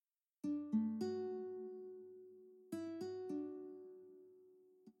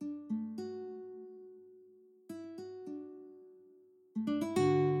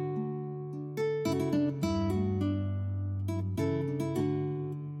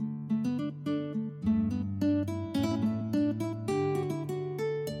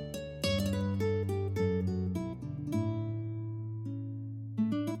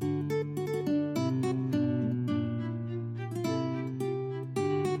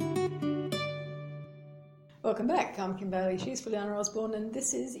Welcome back. I'm Kim Bailey. She's Fuliana Osborne, and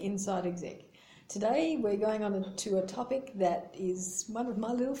this is Inside Exec. Today we're going on to a topic that is one of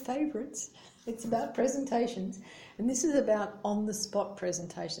my little favourites. It's about presentations, and this is about on-the-spot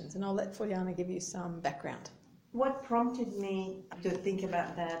presentations, and I'll let Fuliana give you some background. What prompted me to think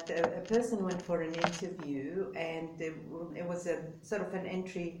about that, a person went for an interview and it was a sort of an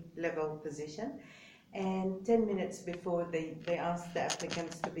entry-level position, and 10 minutes before they asked the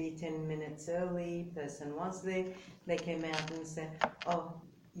applicants to be 10 minutes early. Person was there, they came out and said,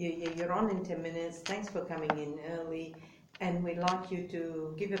 you're on in 10 minutes, thanks for coming in early, and we'd like you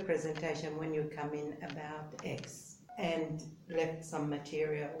to give a presentation when you come in about X, and left some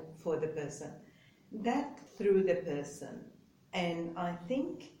material for the person. That threw the person, and I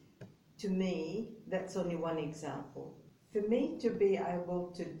think, to me, that's only one example. For me to be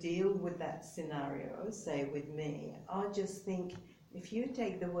able to deal with that scenario, say with me, I just think if you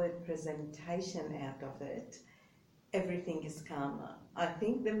take the word presentation out of it, everything is calmer. I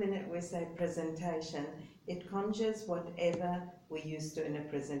think the minute we say presentation, it conjures whatever we used to in a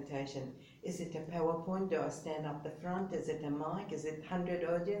presentation. Is it a PowerPoint? Do I stand up the front? Is it a mic? Is it 100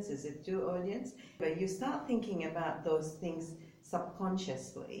 audience? Is it 2 audience? But you start thinking about those things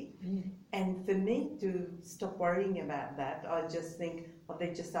subconsciously. And for me to stop worrying about that, I just think,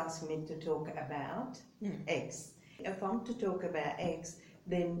 they just asked me to talk about X. If I'm to talk about X,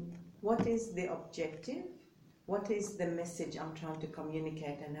 then what is the objective? What is the message I'm trying to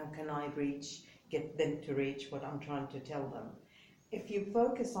communicate, and how can I get them to reach what I'm trying to tell them? If you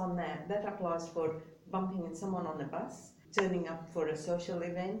focus on that, that applies for bumping into someone on a bus, turning up for a social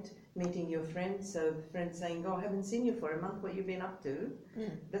event, meeting your friends, so friends saying, I haven't seen you for a month, what you've been up to.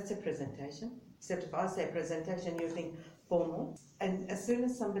 That's a presentation. Except if I say presentation, you think formal. And as soon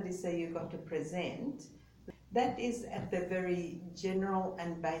as somebody say you've got to present, that is at the very general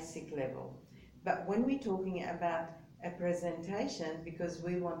and basic level. But when we're talking about a presentation, because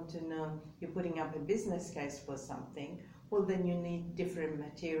we want to know you're putting up a business case for something, well, then you need different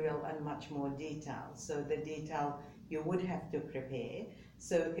material and much more detail. So the detail you would have to prepare.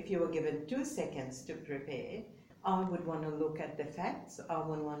 So if you were given 2 seconds to prepare, I would want to look at the facts. I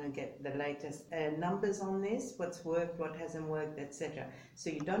would want to get the latest numbers on this, what's worked, what hasn't worked, etc. So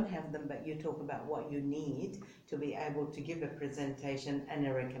you don't have them, but you talk about what you need to be able to give a presentation and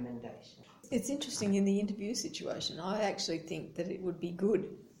a recommendation. It's interesting in the interview situation. I actually think that it would be good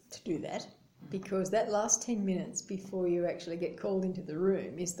to do that, because that last 10 minutes before you actually get called into the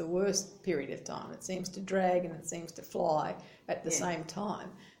room is the worst period of time. It seems to drag and it seems to fly at the same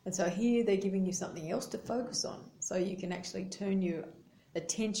time. And so here they're giving you something else to focus on, so you can actually turn your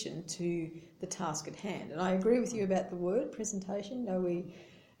attention to the task at hand. And I agree with you about the word presentation.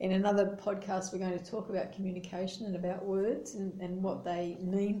 In another podcast, we're going to talk about communication and about words and what they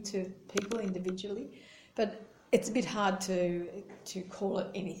mean to people individually. But it's a bit hard to call it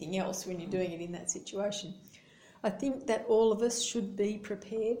anything else when you're doing it in that situation. I think that all of us should be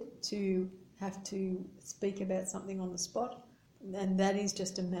prepared to have to speak about something on the spot, and that is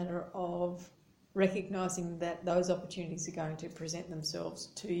just a matter of recognising that those opportunities are going to present themselves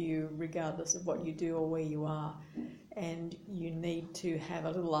to you regardless of what you do or where you are. And you need to have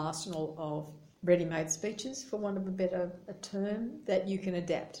a little arsenal of ready-made speeches, for want of a better term, that you can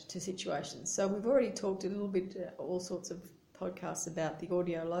adapt to situations. So we've already talked a little bit, all sorts of podcasts about the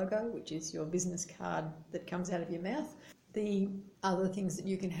audio logo, which is your business card that comes out of your mouth. The other things that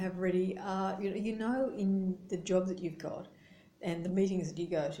you can have ready are, in the job that you've got and the meetings that you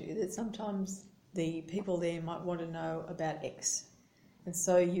go to, that sometimes the people there might want to know about X. And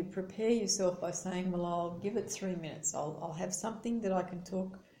so you prepare yourself by saying, well, I'll give it 3 minutes. I'll have something that I can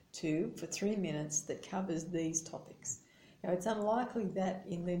talk to for 3 minutes that covers these topics. Now, it's unlikely that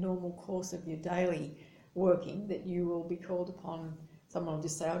in the normal course of your daily working that you will be called upon, someone will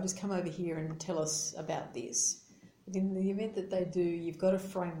just say, I'll just come over here and tell us about this. But in the event that they do, you've got a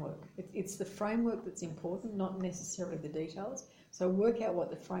framework. It's the framework that's important, not necessarily the details. So work out what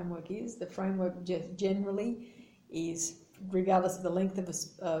the framework is. The framework generally is, regardless of the length of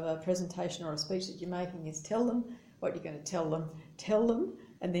a presentation or a speech that you're making, is tell them what you're going to tell them,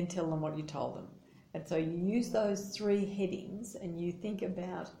 and then tell them what you told them. And so you use those 3 headings and you think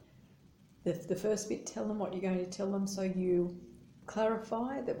about the first bit, tell them what you're going to tell them, so you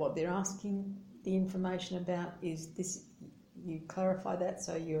clarify that what they're asking the information about is this. You clarify that,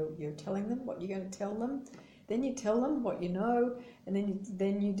 so you're telling them what you're going to tell them. Then you tell them what you know, and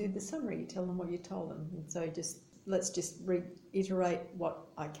then you do the summary. You tell them what you told them. And so let's just reiterate what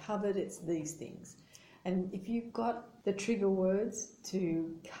I covered. It's these things. And if you've got the trigger words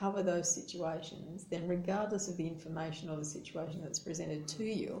to cover those situations, then regardless of the information or the situation that's presented to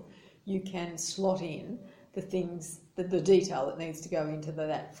you, you can slot in the things, the detail that needs to go into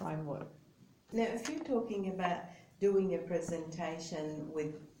that framework. Now, if you're talking about doing a presentation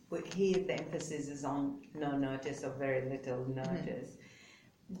with here the emphasis is on no notice or very little notice,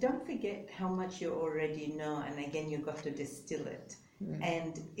 don't forget how much you already know, and again you've got to distill it.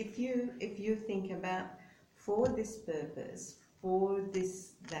 And if you think about, for this purpose, for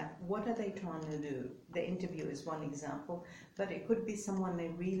this, that, what are they trying to do? The interview is one example, but it could be someone they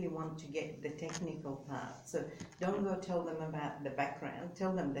really want to get the technical part. So don't go tell them about the background,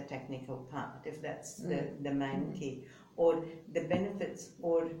 tell them the technical part, if that's the main key, or the benefits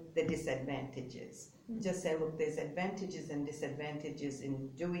or the disadvantages. Just say, look, there's advantages and disadvantages in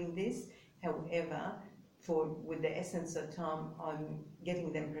doing this. However, with the essence of time, I'm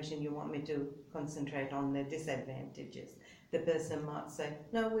getting the impression you want me to concentrate on the disadvantages. The person might say,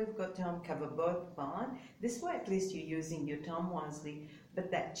 no, we've got time to cover both, fine. This way at least you're using your time wisely.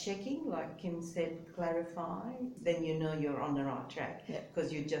 But that checking, like Kim said, clarify, then you know you're on the right track.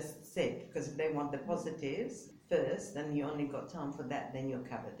 Because you just said, because if they want the positives first and you only got time for that, then you're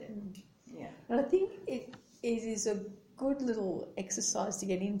covered it. Yeah. And I think it is a good little exercise to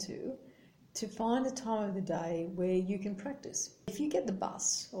get into, to find a time of the day where you can practice. If you get the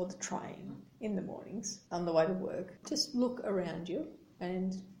bus or the train in the mornings on the way to work, just look around you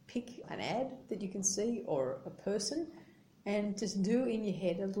and pick an ad that you can see or a person, and just do in your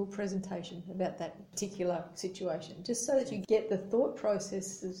head a little presentation about that particular situation, just so that you get the thought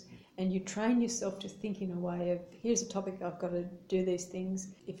processes and you train yourself to think in a way of, here's a topic, I've got to do these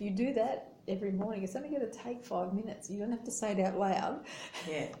things. If you do that every morning, it's only going to take 5 minutes. You don't have to say it out loud.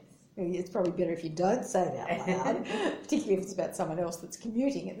 Yeah. It's probably better if you don't say it out loud, particularly if it's about someone else that's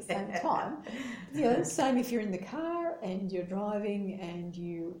commuting at the same time. Same if you're in the car and you're driving and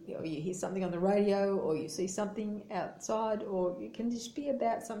you hear something on the radio or you see something outside, or it can just be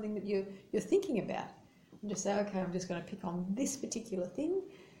about something that you're thinking about. And just say, okay, I'm just going to pick on this particular thing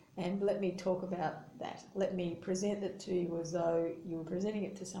and let me talk about that. Let me present it to you as though you were presenting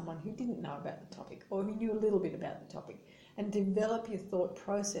it to someone who didn't know about the topic or who knew a little bit about the topic. And develop your thought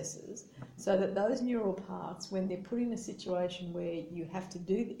processes so that those neural paths, when they're put in a situation where you have to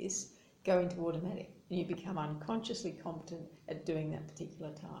do this, go into automatic and you become unconsciously competent at doing that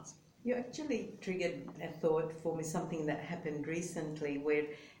particular task. You actually triggered a thought for me, something that happened recently where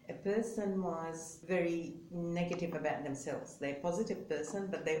a person was very negative about themselves. They're a positive person,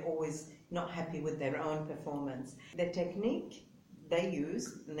 but they're always not happy with their own performance. The technique they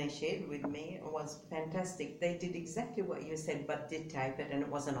used and they shared with me was fantastic. They did exactly what you said, but did tape it, and it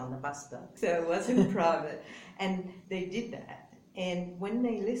wasn't on the bus stop, so it wasn't private. And they did that, and when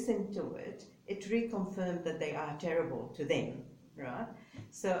they listened to it, it reconfirmed that they are terrible to them, right?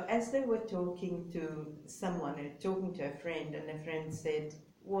 So as they were talking to someone, or talking to a friend, and a friend said,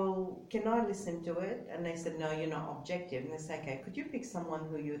 well, can I listen to it? And they said, no, you're not objective. And they said, okay, could you pick someone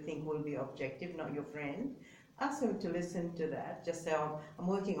who you think will be objective, not your friend? Ask them to listen to that. Just say, oh, I'm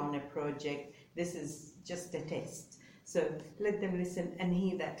working on a project. This is just a test. So let them listen and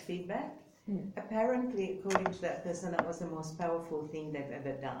hear that feedback. Apparently, according to that person, that was the most powerful thing they've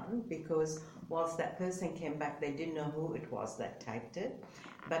ever done, because whilst that person came back, they didn't know who it was that typed it,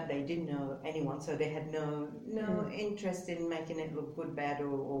 but they didn't know anyone, so they had no interest in making it look good, bad,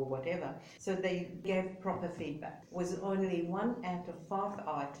 or whatever. So they gave proper feedback. It was only 1 out of 5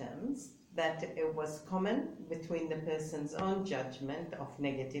 items that it was common between the person's own judgment of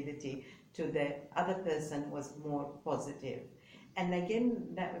negativity to the other person was more positive. And again,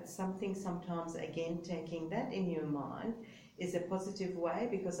 that was something sometimes, again, taking that in your mind is a positive way,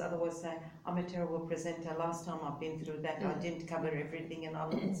 because otherwise say, I'm a terrible presenter, last time I've been through that, I didn't cover everything and I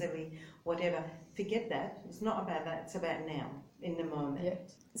looked silly, whatever. Forget that. It's not about that, it's about now, in the moment. Yeah.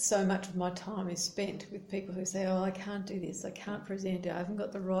 So much of my time is spent with people who say, oh, I can't do this, I can't present, I haven't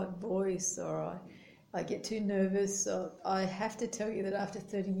got the right voice, or I get too nervous. So I have to tell you that after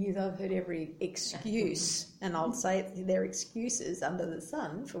 30 years I've heard every excuse, and I'll say they're excuses under the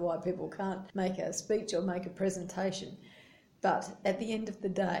sun for why people can't make a speech or make a presentation. But at the end of the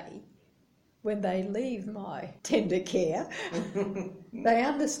day, when they leave my tender care, they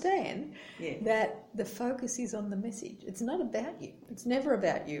understand that the focus is on the message. It's not about you. It's never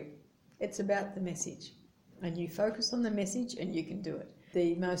about you. It's about the message. And you focus on the message and you can do it.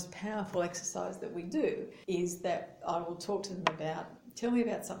 The most powerful exercise that we do is that I will talk to them about, tell me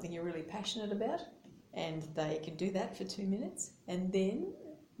about something you're really passionate about, and they can do that for 2 minutes, and then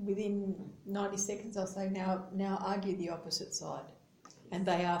within 90 seconds I'll say, now argue the opposite side. And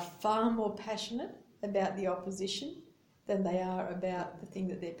they are far more passionate about the opposition than they are about the thing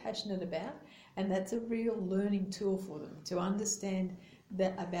that they're passionate about, and that's a real learning tool for them to understand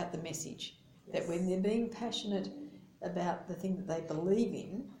that about the message. That when they're being passionate about the thing that they believe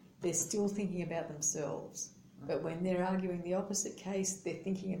in, they're still thinking about themselves. But when they're arguing the opposite case, they're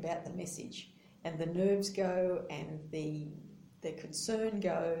thinking about the message. And the nerves go and the concern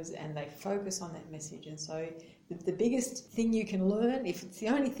goes and they focus on that message. And so the biggest thing you can learn, if it's the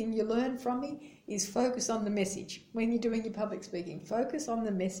only thing you learn from me, is focus on the message. When you're doing your public speaking, focus on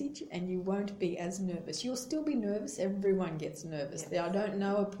the message and you won't be as nervous. You'll still be nervous. Everyone gets nervous. Yes. I don't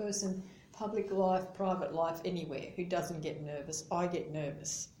know a person, public life, private life, anywhere, who doesn't get nervous. I get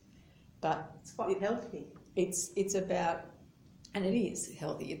nervous. But it's quite healthy. It's about, and it is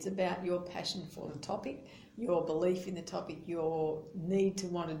healthy, it's about your passion for the topic, your belief in the topic, your need to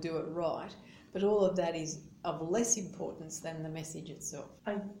want to do it right. But all of that is of less importance than the message itself.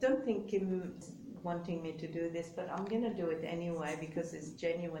 I don't think Kim's wanting me to do this, but I'm going to do it anyway because it's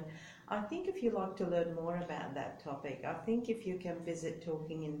genuine. I think if you like to learn more about that topic, I think if you can visit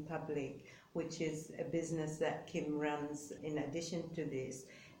Talking in Public, which is a business that Kim runs in addition to this,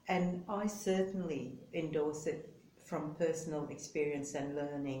 and I certainly endorse it from personal experience and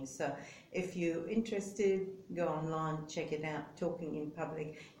learning. So if you're interested, go online, check it out, Talking in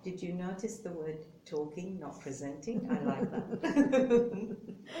Public. Did you notice the word talking, not presenting? I like that.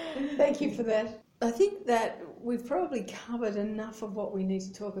 Thank you for that. I think that we've probably covered enough of what we need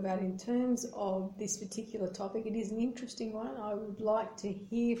to talk about in terms of this particular topic. It is an interesting one. I would like to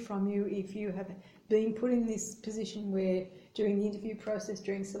hear from you if you have been put in this position where during the interview process,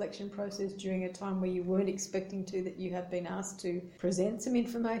 during selection process, during a time where you weren't expecting to, that you have been asked to present some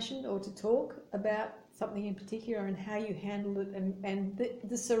information or to talk about something in particular and how you handled it, and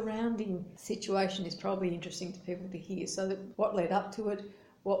the surrounding situation is probably interesting to people to hear. So that what led up to it,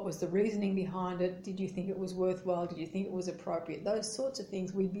 what was the reasoning behind it, did you think it was worthwhile, did you think it was appropriate, those sorts of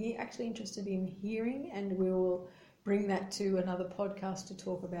things we'd be actually interested in hearing, and we will bring that to another podcast to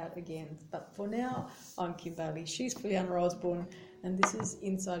talk about again. But for now, I'm Kim Bailey, she's Juliana Osborne, and this is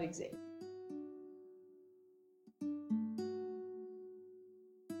Inside Exec.